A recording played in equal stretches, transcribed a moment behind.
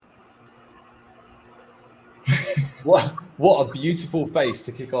What a beautiful face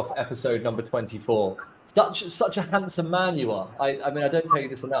to kick off episode number 24. Such a handsome man you are. I mean, I don't tell you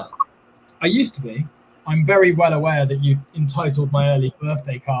this enough. I used to be. I'm very well aware that you entitled my early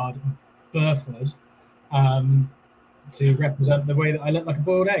birthday card Burford to represent the way that I look like a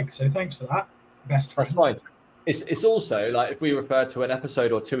boiled egg. So thanks for that, best friend. That's fine. It's also like if we refer to an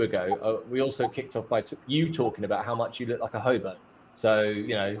episode or two ago, we also kicked off by you talking about how much you look like a hobo. So,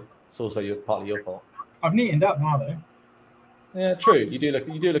 you know, it's also partly your fault. I've neatened up now, though. Yeah, true. You do look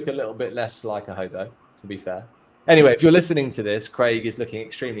a little bit less like a hobo, to be fair. Anyway, if you're listening to this, Craig is looking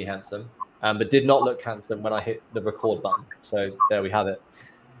extremely handsome, but did not look handsome when I hit the record button. So there we have it.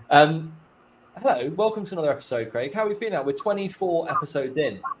 Hello, welcome to another episode, Craig. How are we feeling now? We're 24 episodes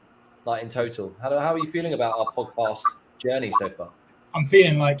in, like in total. How are you feeling about our podcast journey so far? I'm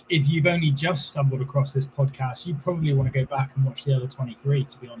feeling like if you've only just stumbled across this podcast, you probably want to go back and watch the other 23,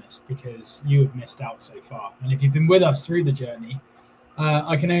 to be honest, because you have missed out so far. And if you've been with us through the journey,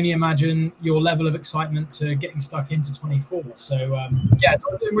 I can only imagine your level of excitement to getting stuck into 24. So, yeah,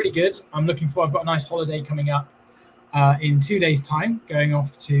 I'm doing really good. I'm looking forward. I've got a nice holiday coming up in 2 days' time, going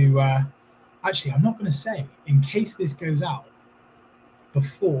off to... actually, I'm not going to say, in case this goes out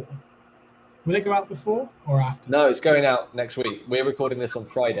before. Will it go out before or after? No, it's going out next week. We're recording this on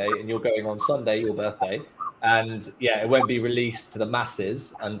Friday and you're going on Sunday, your birthday. And yeah, it won't be released to the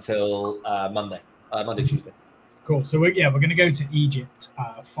masses until Monday, Tuesday. Cool. So we're going to go to Egypt,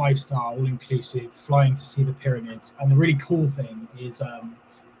 5-star, all-inclusive, flying to see the pyramids. And the really cool thing is I'm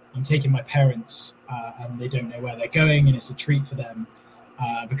taking my parents and they don't know where they're going, and it's a treat for them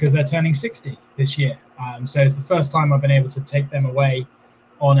because they're turning 60 this year. So it's the first time I've been able to take them away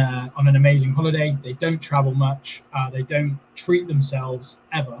on an amazing holiday. They don't travel much. They don't treat themselves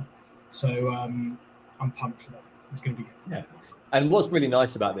ever. So I'm pumped for that. It's going to be good. Yeah. And what's really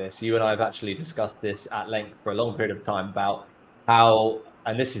nice about this, you and I have actually discussed this at length for a long period of time about how,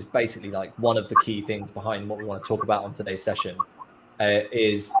 and this is basically like one of the key things behind what we want to talk about on today's session,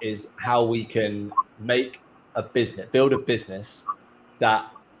 is how we can build a business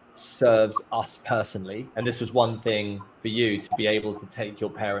that serves us personally. And this was one thing for you, to be able to take your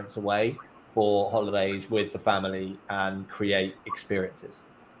parents away for holidays with the family and create experiences.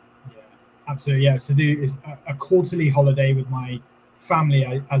 Absolutely, yeah. To do is a quarterly holiday with my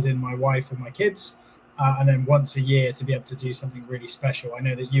family, as in my wife and my kids, and then once a year to be able to do something really special. I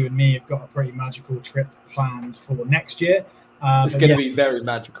know that you and me have got a pretty magical trip planned for next year. It's going to be very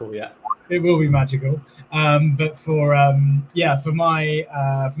magical, yeah. It will be magical, but for my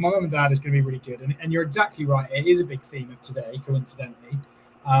mum and dad, it's going to be really good. And you're exactly right; it is a big theme of today, coincidentally,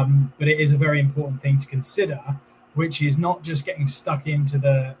 but it is a very important thing to consider, which is not just getting stuck into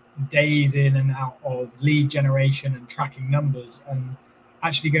the days in and out of lead generation and tracking numbers, and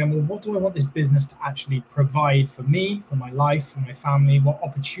actually going, well, what do I want this business to actually provide for me, for my life, for my family? What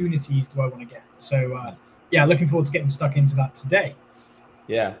opportunities do I want to get? So, looking forward to getting stuck into that today.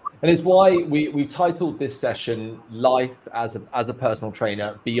 Yeah, and it's why we titled this session "Life as a Personal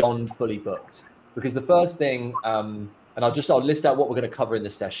Trainer Beyond Fully Booked," because the first thing, and I'll list out what we're going to cover in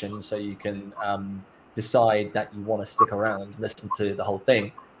this session, so you can decide that you want to stick around and listen to the whole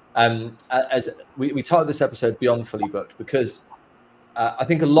thing. As we titled this episode "Beyond Fully Booked" because I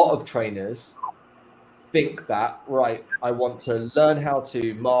think a lot of trainers think that, right, I want to learn how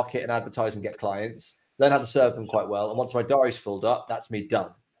to market and advertise and get clients, learn how to serve them quite well, and once my diary's filled up, that's me done.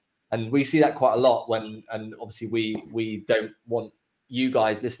 And we see that quite a lot and obviously we don't want you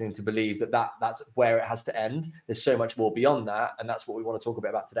guys listening to believe that's where it has to end. There's so much more beyond that, and that's what we want to talk a bit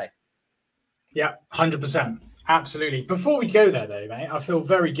about today. Yeah, 100%. Absolutely. Before we go there, though, mate, I feel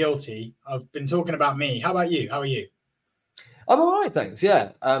very guilty. I've been talking about me. How about you? How are you? I'm all right, thanks.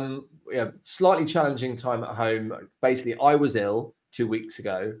 Yeah. Slightly challenging time at home. Basically, I was ill 2 weeks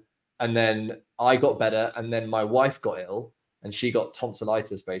ago, and then I got better, and then my wife got ill, and she got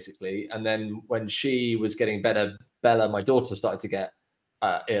tonsillitis, basically. And then when she was getting better, Bella, my daughter, started to get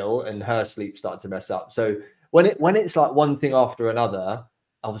ill, and her sleep started to mess up. So when it's like one thing after another,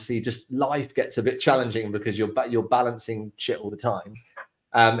 obviously just life gets a bit challenging because you're balancing shit all the time.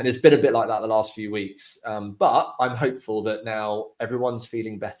 And it's been a bit like that the last few weeks. But I'm hopeful that now everyone's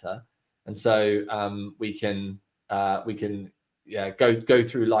feeling better. And so we can go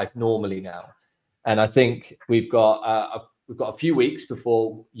through life normally now. And I think we've got a few weeks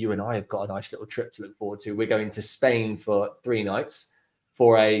before you and I have got a nice little trip to look forward to. We're going to Spain for 3 nights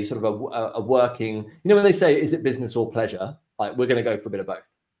for a sort of a working, you know, when they say, is it business or pleasure? Like, we're going to go for a bit of both.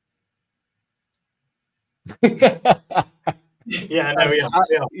 Yeah, no, we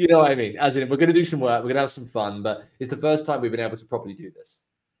are. You know what I mean? As in, we're going to do some work, we're going to have some fun, but it's the first time we've been able to properly do this.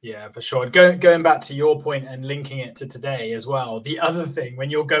 Yeah, for sure. Going back to your point and linking it to today as well. The other thing,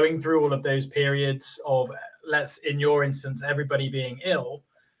 when you're going through all of those periods of, in your instance, everybody being ill,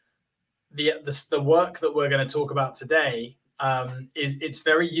 the work that we're going to talk about today it's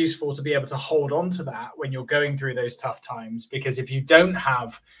very useful to be able to hold on to that when you're going through those tough times, because if you don't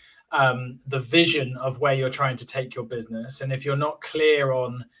have the vision of where you're trying to take your business, and if you're not clear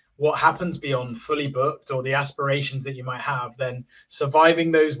on what happens beyond fully booked or the aspirations that you might have, then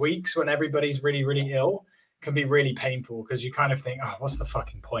surviving those weeks when everybody's really, really ill can be really painful, because you kind of think, oh, what's the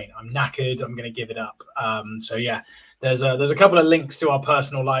fucking point? I'm knackered. I'm going to give it up. So yeah, there's a couple of links to our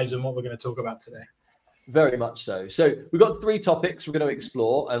personal lives and what we're going to talk about today. Very much so. So we've got 3 topics we're going to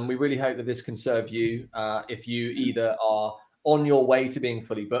explore, and we really hope that this can serve you if you either are on your way to being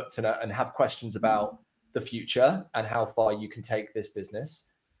fully booked and have questions about the future and how far you can take this business.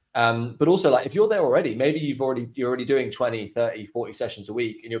 But also, like, if you're there already, maybe you're already doing 20, 30, 40 sessions a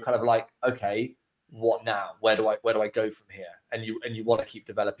week, and you're kind of like, okay, what now? Where do I go from here? And you want to keep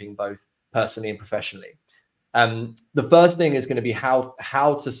developing both personally and professionally. The first thing is going to be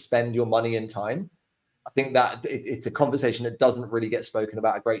how to spend your money and time. I think that it's a conversation that doesn't really get spoken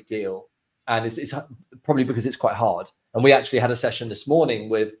about a great deal, and it's probably because it's quite hard. And we actually had a session this morning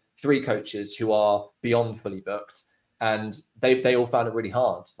with 3 coaches who are beyond fully booked, and they all found it really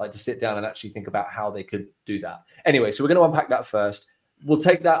hard, like, to sit down and actually think about how they could do that. Anyway, so we're going to unpack that first. We'll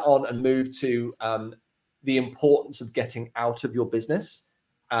take that on and move to the importance of getting out of your business,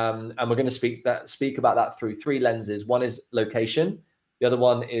 and we're going to speak about that through 3 lenses. One is location, the other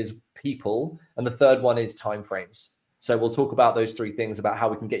one is people, and the third one is timeframes. So we'll talk about those 3 things about how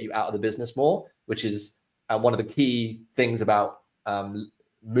we can get you out of the business more, which is one of the key things about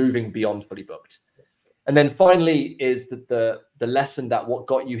moving beyond fully booked. And then finally is the lesson that what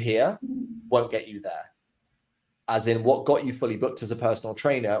got you here won't get you there. As in, what got you fully booked as a personal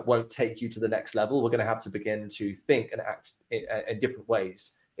trainer won't take you to the next level. We're going to have to begin to think and act in different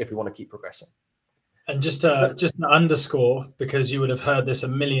ways if we want to keep progressing. And just to underscore, because you would have heard this a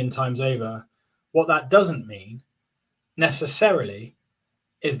million times over, what that doesn't mean necessarily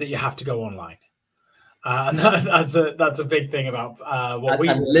is that you have to go online. And that's a big thing about what we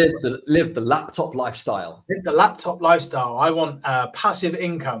do. Live the laptop lifestyle. Live the laptop lifestyle. I want passive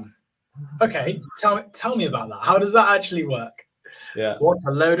income. Okay, tell me about that. How does that actually work? Yeah. What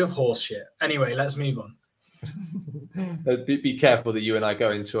a load of horse shit. Anyway, let's move on. Be careful that you and I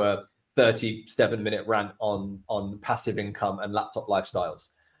go into a 37-minute rant on passive income and laptop lifestyles.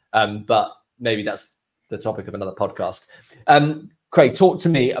 But maybe that's the topic of another podcast. Craig, talk to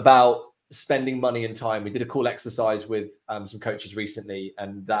me about spending money and time. We did a cool exercise with some coaches recently,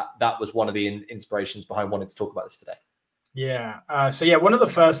 and that was one of the inspirations behind wanting to talk about this today. Yeah. So one of the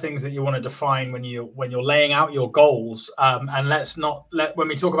first things that you want to define when you're laying out your goals, and when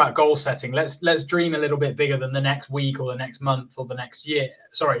we talk about goal setting, let's dream a little bit bigger than the next week or the next month or the next year.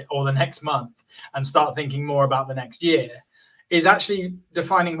 Or the next month, and start thinking more about the next year. Is actually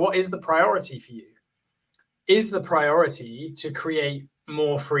defining what is the priority for you. Is the priority to create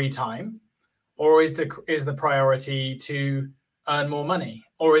more free time, or is the priority to earn more money,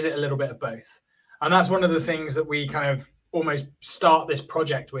 or is it a little bit of both? And that's one of the things that we kind of almost start this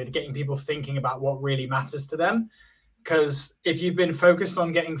project with, getting people thinking about what really matters to them. Because if you've been focused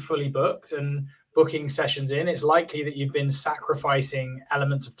on getting fully booked and booking sessions in, it's likely that you've been sacrificing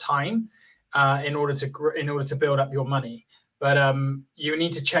elements of time in order to build up your money. But you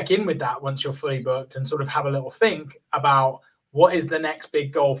need to check in with that once you're fully booked and sort of have a little think about what is the next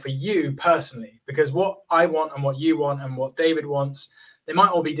big goal for you personally. Because what I want and what you want and what David wants, they might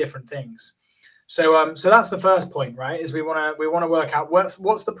all be different things. So that's the first point, right? Is we want to work out what's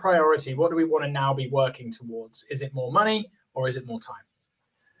the priority? What do we want to now be working towards? Is it more money or is it more time?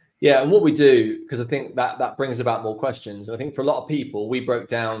 Yeah, and what we do, because I think that brings about more questions. And I think for a lot of people, we broke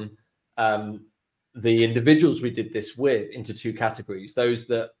down the individuals we did this with into 2 categories: those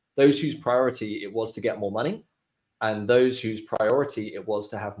whose priority it was to get more money, and those whose priority it was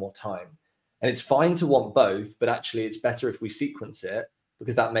to have more time. And it's fine to want both, but actually it's better if we sequence it,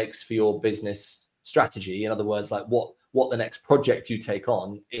 because that makes for your business strategy. In other words, like what the next project you take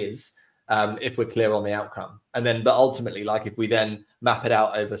on is, if we're clear on the outcome. And then, but ultimately, like, if we then map it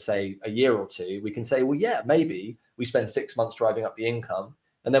out over, say, a year or 2, we can say, well, yeah, maybe we spend 6 months driving up the income,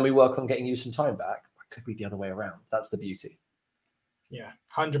 and then we work on getting you some time back. It could be the other way around. That's the beauty. Yeah,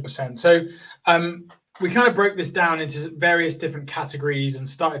 100%. So we kind of broke this down into various different categories and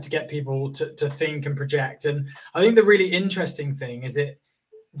started to get people to think and project. And I think the really interesting thing is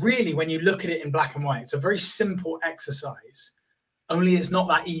really, when you look at it in black and white, it's a very simple exercise, only it's not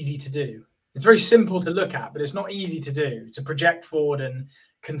that easy to do. It's very simple to look at, but it's not easy to do, to project forward and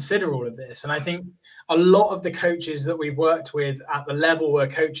consider all of this. And I think a lot of the coaches that we've worked with at the level we're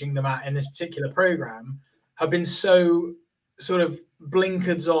coaching them at in this particular program have been so sort of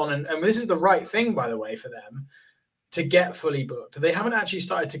blinkered on, and this is the right thing, by the way, for them to get fully booked. They haven't actually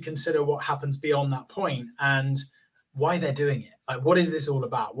started to consider what happens beyond that point and why they're doing it. Like, what is this all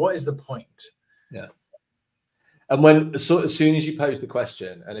about? What is the point? Yeah. And as soon as you pose the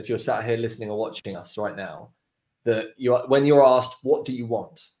question, and if you're sat here listening or watching us right now, when you're asked, what do you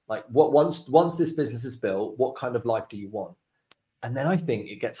want? Like, once this business is built, what kind of life do you want? And then I think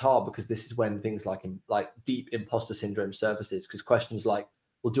it gets hard, because this is when things like deep imposter syndrome surfaces, because questions like,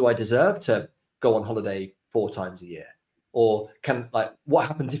 well, do I deserve to go on holiday 4 times a year? Or what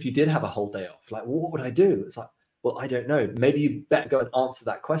happens if you did have a whole day off? Like, what would I do? It's like, well, I don't know. Maybe you better go and answer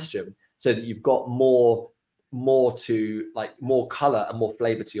that question so that you've got more color and more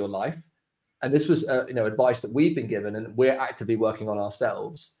flavor to your life. And this was advice that we've been given, and we're actively working on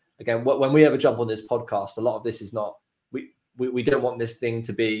ourselves. Again, when we ever jump on this podcast, a lot of this is not, we don't want this thing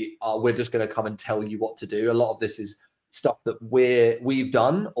to be, we're just going to come and tell you what to do. A lot of this is stuff that we've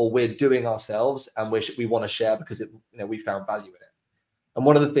done or we're doing ourselves, and we want to share because we found value in it. And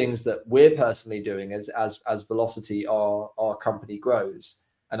one of the things that we're personally doing is, as Velocity, our company grows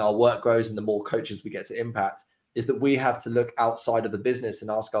and our work grows, and the more coaches we get to impact, is that we have to look outside of the business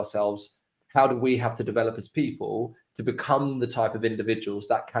and ask ourselves, how do we have to develop as people to become the type of individuals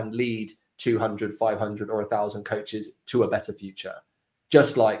that can lead 200, 500 or 1,000 coaches to a better future?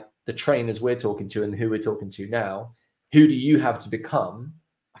 Just like the trainers we're talking to and who we're talking to now, who do you have to become?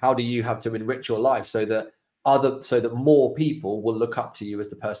 How do you have to enrich your life so that more people will look up to you as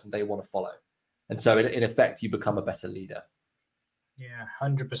the person they want to follow? And so in effect, you become a better leader. Yeah,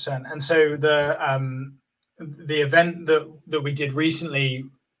 100%. And so the event that we did recently,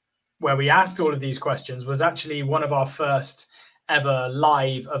 where we asked all of these questions, was actually one of our first ever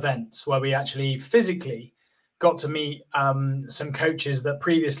live events, where we actually physically got to meet some coaches that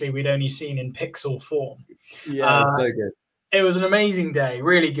previously we'd only seen in pixel form. Yeah, so good. It was an amazing day,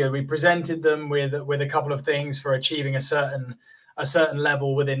 really good. We presented them with a couple of things for achieving a certain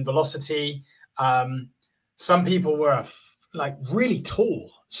level within Velocity. Some people were really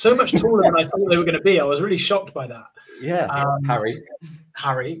tall, so much taller than I thought they were going to be. I was really shocked by that. Yeah,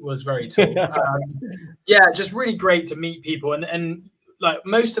 Harry was very tall. Just really great to meet people, and like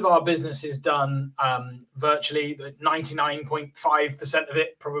most of our business is done virtually. 99.5% of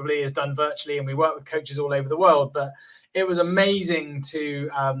it probably is done virtually, and we work with coaches all over the world. But it was amazing to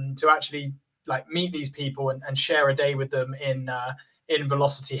actually meet these people and share a day with them in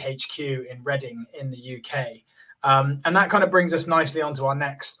Velocity HQ in Reading in the UK. And that kind of brings us nicely onto our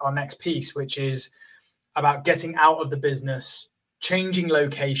next piece, which is about getting out of the business, changing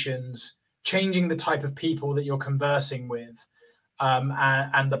locations, changing the type of people that you're conversing with,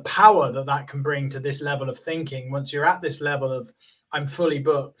 and the power that can bring to this level of thinking. Once you're at this level of, I'm fully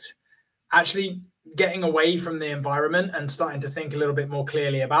booked, actually getting away from the environment and starting to think a little bit more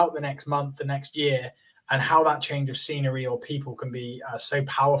clearly about the next month, the next year, and how that change of scenery or people can be so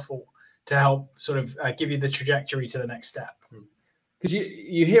powerful to help sort of give you the trajectory to the next step. Because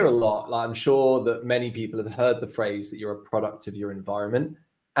you hear a lot, I'm sure that many people have heard the phrase that you're a product of your environment,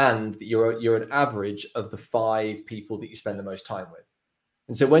 and that you're an average of the 5 people that you spend the most time with.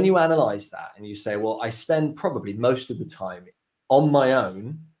 And so when you analyze that and you say, well, I spend probably most of the time on my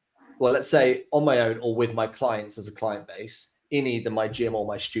own, well, let's say on my own or with my clients as a client base in either my gym or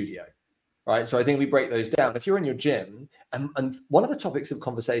my studio, right? So I think we break those down. If you're in your gym, and one of the topics of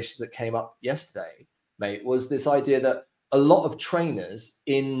conversations that came up yesterday, mate, was this idea that a lot of trainers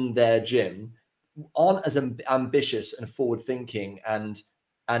in their gym aren't as ambitious and forward thinking and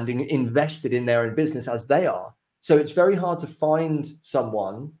invested in their own business as they are. So it's very hard to find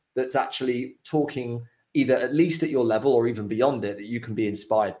someone that's actually talking either at least at your level or even beyond it that you can be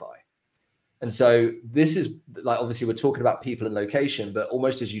inspired by. And so this is obviously we're talking about people and location, but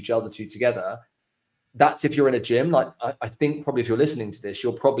almost as you gel the two together, that's if you're in a gym. I think probably if you're listening to this,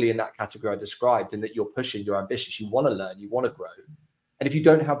 you're probably in that category I described, in that you're pushing, you're ambitious, you want to learn, you want to grow. And if you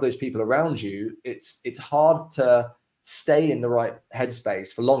don't have those people around you, it's hard to stay in the right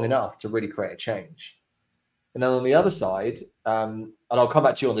headspace for long enough to really create a change. And then on the other side, and I'll come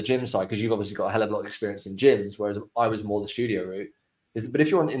back to you on the gym side, because you've obviously got a hell of a lot of experience in gyms, whereas I was more the studio route. But if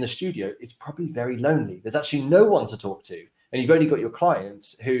you're in the studio, it's probably very lonely. There's actually no one to talk to. And you've only got your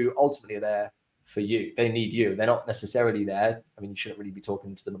clients who ultimately are there for you. They need you. They're not necessarily there. I mean, you shouldn't really be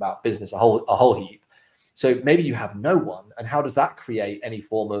talking to them about business a whole heap. So maybe you have no one. And how does that create any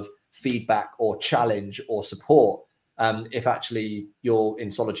form of feedback or challenge or support if actually you're in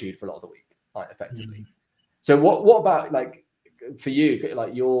solitude for a lot of the week, effectively? Mm-hmm. So what about for you,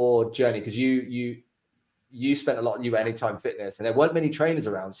 like your journey, because you spent a lot, you were Anytime Fitness, and there weren't many trainers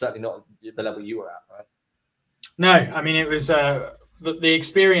around, certainly not the level you were at, right? No, I mean, it was the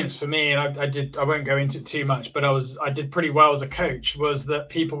experience for me, and I won't go into it too much, but I did pretty well as a coach, was that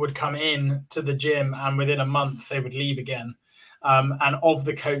people would come in to the gym and within a month they would leave again. And of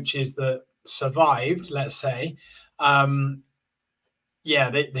the coaches that survived, let's say,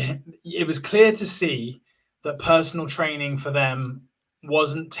 it was clear to see that personal training for them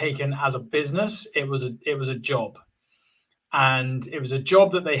wasn't taken as a business. It was a job. And it was a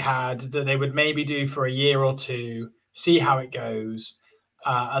job that they had that they would maybe do for a year or two, see how it goes,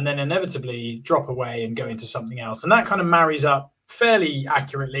 and then inevitably drop away and go into something else. And that kind of marries up fairly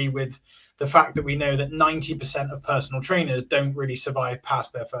accurately with the fact that we know that 90% of personal trainers don't really survive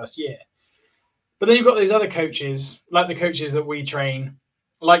past their first year. But then you've got these other coaches, like the coaches that we train,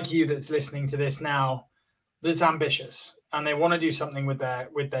 like you that's listening to this now, that's ambitious and they want to do something with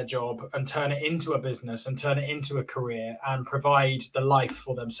their job and turn it into a business and turn it into a career and provide the life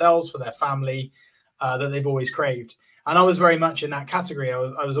for themselves, for their family that they've always craved. And I was very much in that category.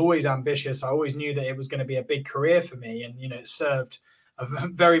 I was always ambitious. I always knew that it was going to be a big career for me. And, it served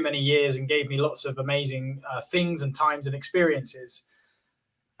very many years and gave me lots of amazing things and times and experiences.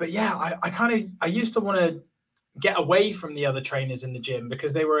 But yeah, I used to want to get away from the other trainers in the gym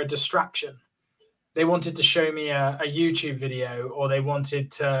because they were a distraction. They wanted to show me a YouTube video, or they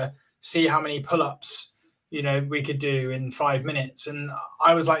wanted to see how many pull-ups, we could do in 5 minutes. And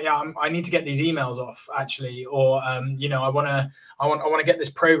I was like, yeah, I need to get these emails off actually. Or, I want to get this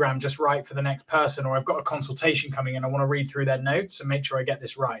program just right for the next person, or I've got a consultation coming and I want to read through their notes and make sure I get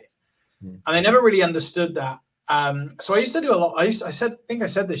this right. And they never really understood that. So I used to do a lot. I think I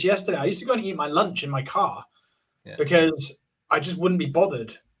said this yesterday. I used to go and eat my lunch in my car because I just wouldn't be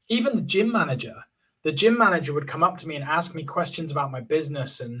bothered. Even the gym manager would come up to me and ask me questions about my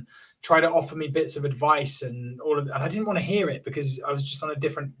business and try to offer me bits of advice and all of that. And I didn't want to hear it because I was just on a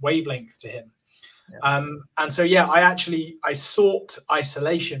different wavelength to him. And so, I sought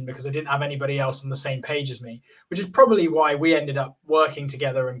isolation because I didn't have anybody else on the same page as me, which is probably why we ended up working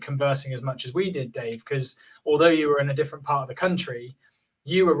together and conversing as much as we did, Dave, because although you were in a different part of the country,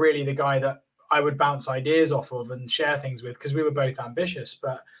 you were really the guy that I would bounce ideas off of and share things with because we were both ambitious.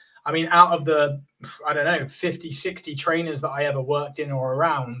 But I mean, out of the, 50, 60 trainers that I ever worked in or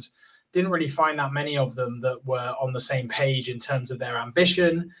around, didn't really find that many of them that were on the same page in terms of their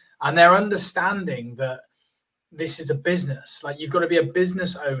ambition and their understanding that this is a business. Like, you've got to be a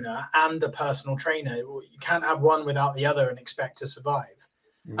business owner and a personal trainer. You can't have one without the other and expect to survive.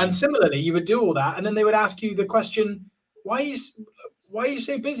 And similarly, you would do all that, and then they would ask you the question, why are you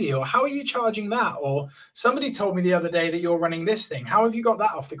so busy? Or how are you charging that? Or somebody told me the other day that you're running this thing. How have you got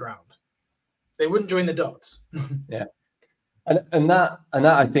that off the ground? They wouldn't join the dots. Yeah. And that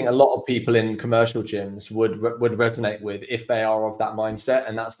I think a lot of people in commercial gyms would resonate with if they are of that mindset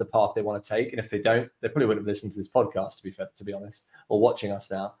and that's the path they want to take. And if they don't, they probably wouldn't have listened to this podcast, to be honest, or watching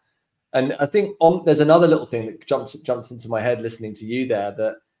us now. And I think there's another little thing that jumps into my head listening to you there,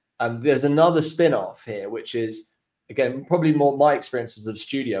 that there's another spin-off here, which is, again, probably more my experiences of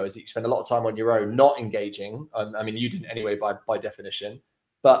studio is that you spend a lot of time on your own, not engaging. I mean, you didn't anyway by definition,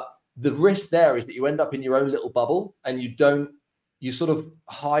 but the risk there is that you end up in your own little bubble and you sort of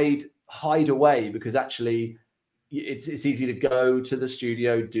hide away because actually it's easy to go to the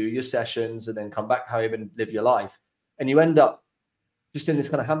studio, do your sessions and then come back home and live your life. And you end up just in this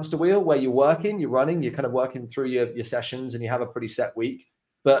kind of hamster wheel where you're running, you're kind of working through your sessions and you have a pretty set week.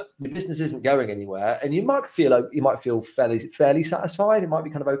 But the business isn't going anywhere, and you might feel fairly satisfied. It might be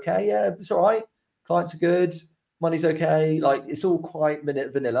kind of okay, yeah, it's all right. Clients are good, money's okay, like it's all quite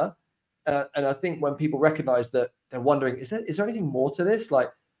vanilla. And I think when people recognize that, they're wondering, is there anything more to this? Like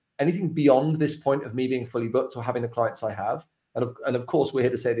anything beyond this point of me being fully booked or having the clients I have? And of course, we're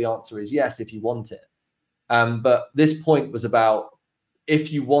here to say the answer is yes if you want it. But this point was about,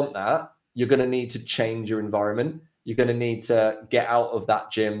 if you want that, you're going to need to change your environment. You're going to need to get out of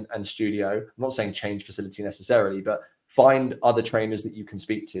that gym and studio. I'm not saying change facility necessarily, but find other trainers that you can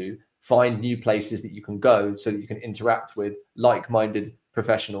speak to, find new places that you can go so that you can interact with like-minded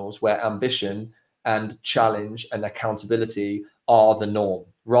professionals where ambition and challenge and accountability are the norm,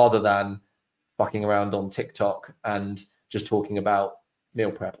 rather than fucking around on TikTok and just talking about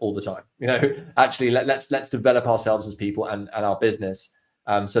meal prep all the time. Actually, let's develop ourselves as people and our business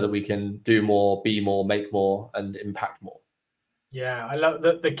so that we can do more, be more, make more, and impact more. Yeah, I love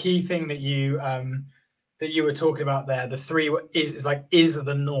the key thing that you were talking about there. The three is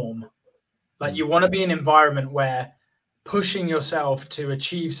the norm. Like, you want to be in an environment where pushing yourself to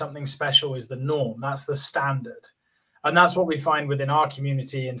achieve something special is the norm. That's the standard. And that's what we find within our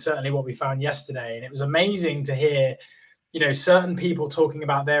community, and certainly what we found yesterday. And it was amazing to hear, certain people talking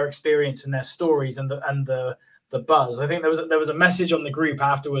about their experience and their stories and the buzz. I think there was a message on the group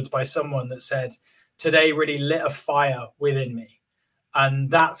afterwards by someone that said, "Today really lit a fire within me."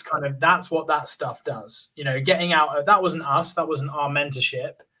 And that's what that stuff does. Getting out. That wasn't us. That wasn't our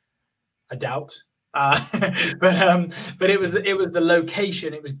mentorship. I doubt. But it was the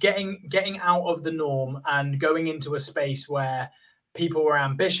location. It was getting out of the norm and going into a space where people were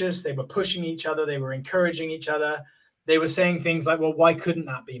ambitious. They were pushing each other. They were encouraging each other. They were saying things like, "Well, why couldn't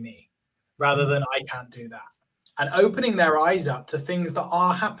that be me?" rather than "I can't do that." And opening their eyes up to things that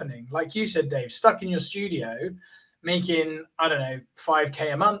are happening. Like you said, Dave, stuck in your studio, making, I don't know,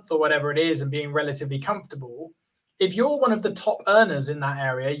 5K a month or whatever it is, and being relatively comfortable. If you're one of the top earners in that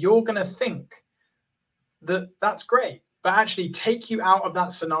area, you're going to think that's great. But actually take you out of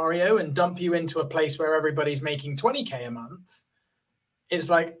that scenario and dump you into a place where everybody's making 20K a month. It's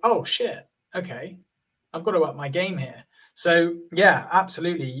like, oh shit, okay, I've got to up my game here. So yeah,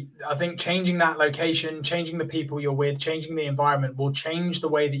 absolutely. I think changing that location, changing the people you're with, changing the environment will change the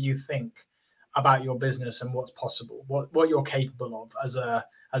way that you think about your business and what's possible, what you're capable of as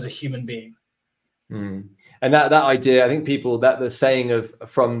a human being. And that idea, I think people, that the saying of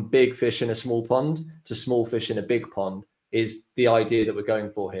from big fish in a small pond to small fish in a big pond is the idea that we're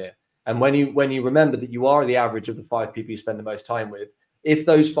going for here. And when you remember that you are the average of the 5 people you spend the most time with, if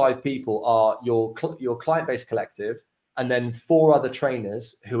those 5 people are your client-based collective, and then 4 other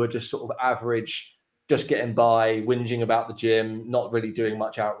trainers who are just sort of average, just getting by, whinging about the gym, not really doing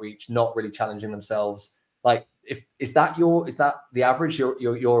much outreach, not really challenging themselves. Like, is that the average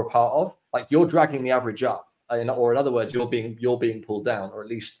you're a part of? Like, you're dragging the average up, or in other words, you're being pulled down, or at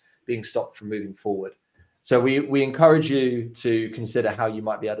least being stopped from moving forward. So we encourage you to consider how you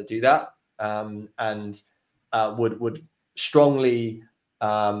might be able to do that, and would strongly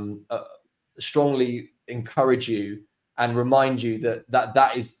encourage you and remind you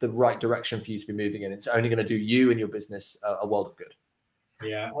that is the right direction for you to be moving in. It's only going to do you and your business a world of good.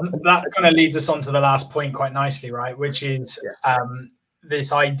 Yeah, and that kind of leads us on to the last point quite nicely, right? Which is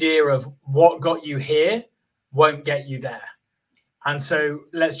this idea of what got you here won't get you there. And so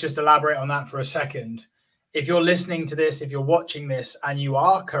let's just elaborate on that for a second. If you're listening to this, if you're watching this and you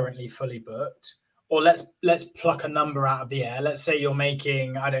are currently fully booked, or let's pluck a number out of the air. Let's say you're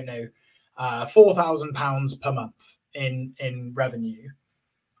making, I don't know, £4,000 per month in revenue.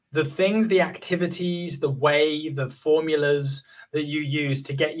 The things, the activities, the way, the formulas that you use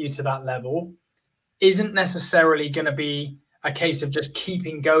to get you to that level isn't necessarily going to be a case of just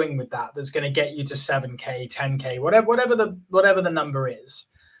keeping going with that. That's going to get you to 7K, 10K, whatever the number is.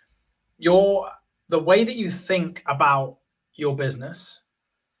 The way that you think about your business,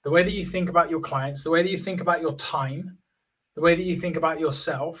 the way that you think about your clients, the way that you think about your time, the way that you think about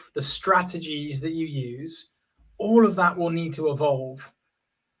yourself, the strategies that you use, all of that will need to evolve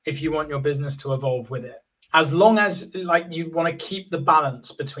if you want your business to evolve with it. As long as you want to keep the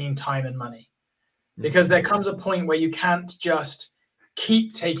balance between time and money, because there comes a point where you can't just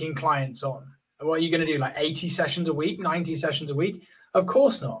keep taking clients on. What are you going to do? Like 80 sessions a week, 90 sessions a week? Of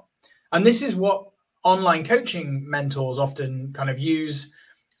course not. And this is what online coaching mentors often kind of use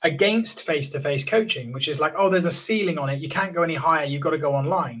against face-to-face coaching, which is like, oh, there's a ceiling on it. You can't go any higher. You've got to go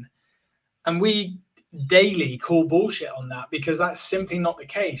online. And we daily call bullshit on that, because that's simply not the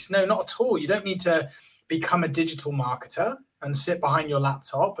case. No, not at all. You don't need to become a digital marketer and sit behind your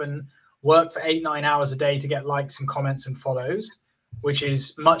laptop and work for 8-9 hours a day to get likes and comments and follows, which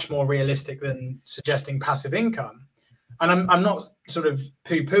is much more realistic than suggesting passive income. And I'm not sort of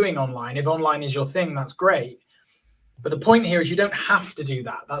poo-pooing online. If online is your thing, that's great. But the point here is you don't have to do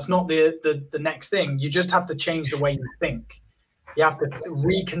that. That's not the next thing. You just have to change the way you think. You have to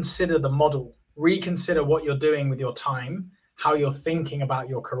reconsider the model, reconsider what you're doing with your time, how you're thinking about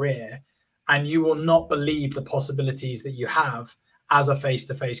your career, and you will not believe the possibilities that you have as a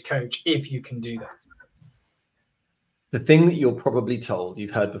face-to-face coach if you can do that. The thing that you're probably told,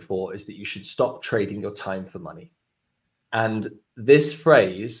 you've heard before, is that you should stop trading your time for money. And this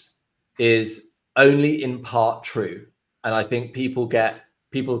phrase is only in part true. And I think people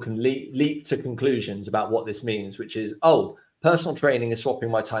can leap to conclusions about what this means, which is, oh, personal training is swapping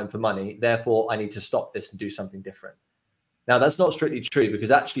my time for money, therefore I need to stop this and do something different. Now, that's not strictly true,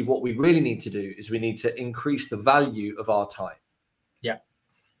 because actually what we really need to do is we need to increase the value of our time. Yeah.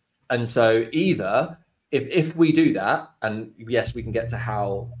 And so either if we do that, and yes, we can get to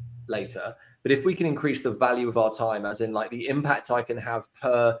how later, but if we can increase the value of our time, as in like the impact I can have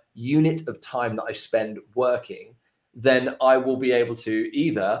per unit of time that I spend working, then I will be able to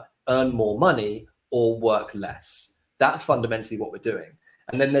either earn more money or work less. That's fundamentally what we're doing.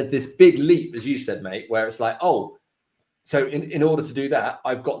 And then there's this big leap, as you said, mate, where it's like, oh, so in order to do that,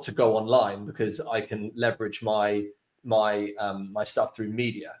 I've got to go online because I can leverage my stuff through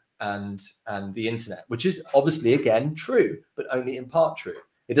media and the internet, which is obviously, again, true, but only in part true.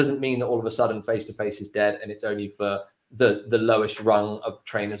 It doesn't mean that all of a sudden face-to-face is dead and it's only for the lowest rung of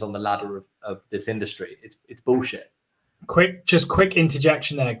trainers on the ladder of this industry. It's bullshit. Quick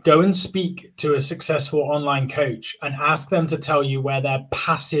interjection there. Go and speak to a successful online coach and ask them to tell you where their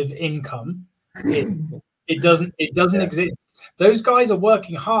passive income is. It doesn't exist. Those guys are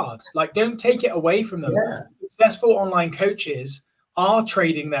working hard. Like, don't take it away from them. Yeah. Successful online coaches are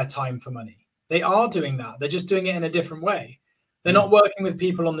trading their time for money. They are doing that. They're just doing it in a different way. They're not working with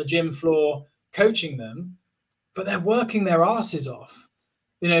people on the gym floor coaching them, but they're working their asses off.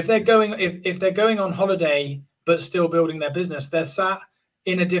 You know, if they're going on holiday but still building their business, they're sat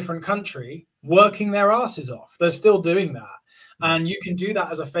in a different country working their asses off. They're still doing that. And you can do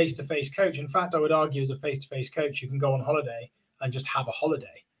that as a face-to-face coach. In fact, I would argue as a face-to-face coach, you can go on holiday and just have a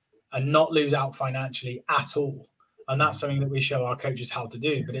holiday and not lose out financially at all. And that's something that we show our coaches how to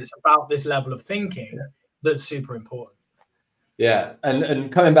do. But it's about this level of thinking that's super important. Yeah.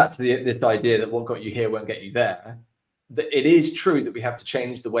 And coming back to this idea that what got you here won't get you there, that it is true that we have to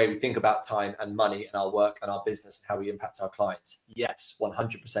change the way we think about time and money and our work and our business and how we impact our clients. Yes,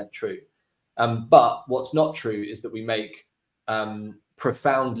 100% true. But what's not true is that we make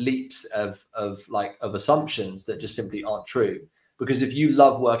profound leaps of assumptions that just simply aren't true. Because if you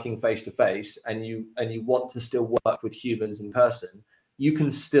love working face to face and you want to still work with humans in person, you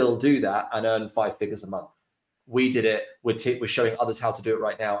can still do that and earn 5 figures a month. We did it. We're showing others how to do it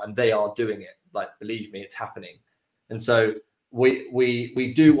right now, and they are doing it. Like, believe me, it's happening. And so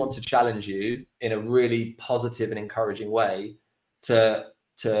we do want to challenge you in a really positive and encouraging way to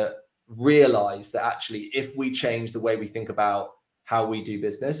realize that actually, if we change the way we think about how we do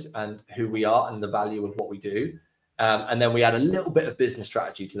business and who we are and the value of what we do, and then we add a little bit of business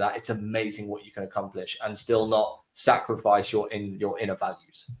strategy to that, it's amazing what you can accomplish and still not sacrifice your inner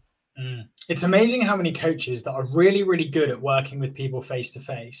values. It's amazing how many coaches that are really, really good at working with people face to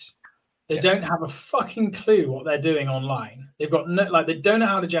face, they don't have a fucking clue what they're doing online. They've got they don't know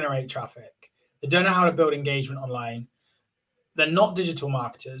how to generate traffic. They don't know how to build engagement online. They're not digital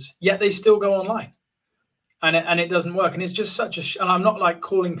marketers, yet they still go online, and it doesn't work. And it's just such and I'm not like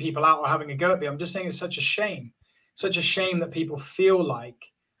calling people out or having a go at me. I'm just saying it's such a shame that people feel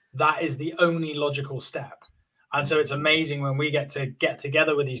like that is the only logical step. And so it's amazing when we get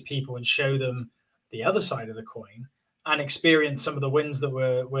together with these people and show them the other side of the coin and experience some of the wins that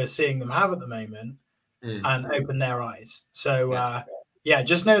we're seeing them have at the moment and open their eyes. So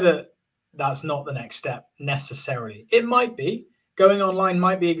just know that that's not the next step necessarily. It might be. Going online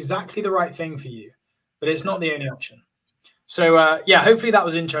might be exactly the right thing for you, but it's not the only option. So hopefully that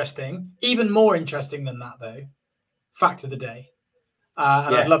was interesting. Even more interesting than that, though, fact of the day.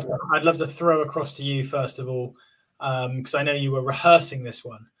 And I'd love to throw across to you first of all, because I know you were rehearsing this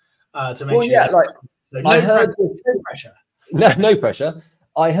one to make sure. No pressure.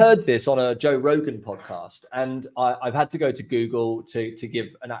 I heard this on a Joe Rogan podcast, and I've had to go to Google to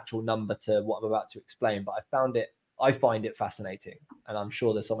give an actual number to what I'm about to explain. But I find it fascinating, and I'm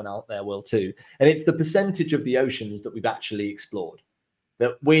sure there's someone out there will too. And it's the percentage of the oceans that we've actually explored.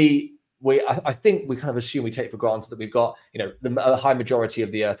 That I think we kind of assume, we take for granted that we've got, the high majority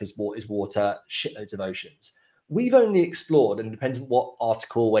of the earth is water, shitloads of oceans. We've only explored, and it depends on what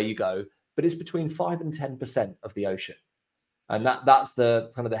article where you go, but it's between 5 and 10% of the ocean. And that's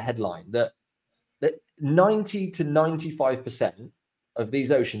the kind of the headline, that 90 to 95% of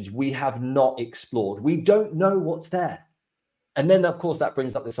these oceans we have not explored. We don't know what's there. And then, of course, that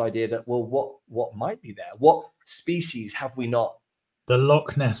brings up this idea that, well, what might be there? What species have we not? The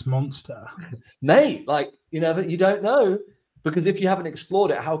Loch Ness monster. Mate, you don't know, because if you haven't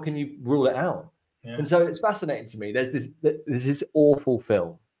explored it, how can you rule it out? Yeah. And so it's fascinating to me. There's this awful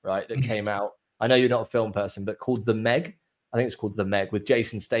film, right, that came out. I know you're not a film person, but called The Meg. I think it's called The Meg, with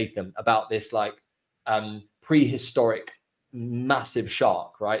Jason Statham, about this prehistoric massive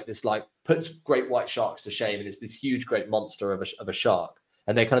shark, right? This puts great white sharks to shame, and it's this huge great monster of a shark.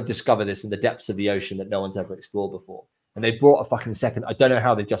 And they kind of discover this in the depths of the ocean that no one's ever explored before. And they brought a fucking second. I don't know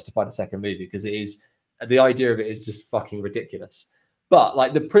how they justified a second movie, because the idea of it is just fucking ridiculous.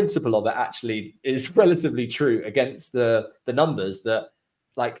 But the principle of it actually is relatively true against the numbers that,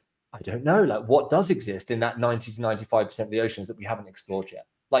 I don't know, what does exist in that 90 to 95% of the oceans that we haven't explored yet?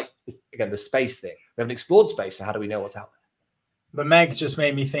 Again, the space thing. We haven't explored space, so how do we know what's out there? The Meg just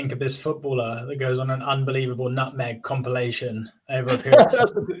made me think of this footballer that goes on an unbelievable nutmeg compilation over a period.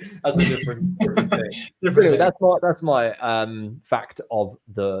 that's a different thing. Different Anyway, thing. that's my fact of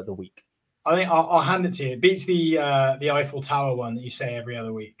the week. I think I'll hand it to you. It beats the Eiffel Tower one that you say every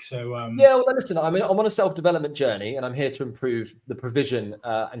other week. So yeah, well, listen, I'm on a self-development journey, and I'm here to improve the provision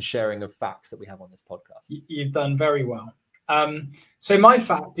and sharing of facts that we have on this podcast. You've done very well. So my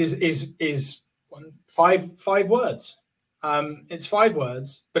fact is five words. It's 5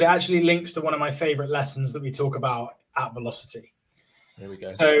 words, but it actually links to one of my favorite lessons that we talk about at Velocity. There we go.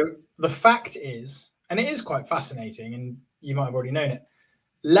 So the fact is, and it is quite fascinating, and you might have already known it,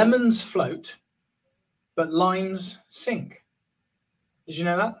 lemons float, but limes sink. Did you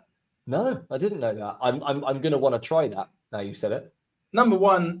know that? No, I didn't know that. I'm going to want to try that now you said it. Number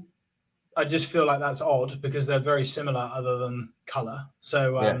one, I just feel like that's odd because they're very similar other than color.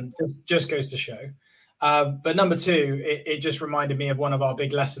 So just goes to show. But number two, it just reminded me of one of our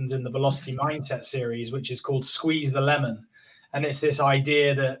big lessons in the Velocity Mindset series, which is called Squeeze the Lemon. And it's this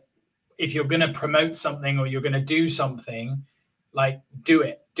idea that if you're going to promote something or you're going to do something, like do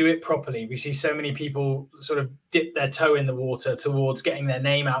it properly. We see so many people sort of dip their toe in the water towards getting their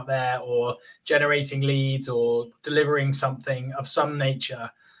name out there or generating leads or delivering something of some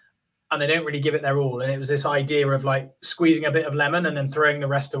nature, and they don't really give it their all. And it was this idea of like squeezing a bit of lemon and then throwing the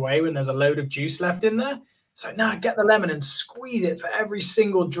rest away when there's a load of juice left in there. So no, get the lemon and squeeze it for every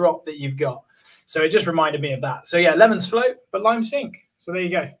single drop that you've got. So it just reminded me of that. So yeah, lemons float, but limes sink. So there you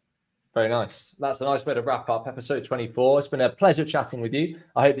go. Very nice. That's a nice way to wrap up episode 24. It's been a pleasure chatting with you.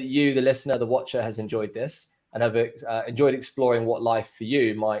 I hope that you, the listener, the watcher, has enjoyed this and have enjoyed exploring what life for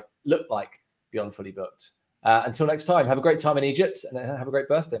you might look like beyond Fully Booked. Until next time, have a great time in Egypt and have a great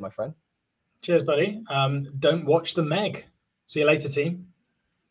birthday, my friend. Cheers, buddy. Don't watch the Meg. See you later, team.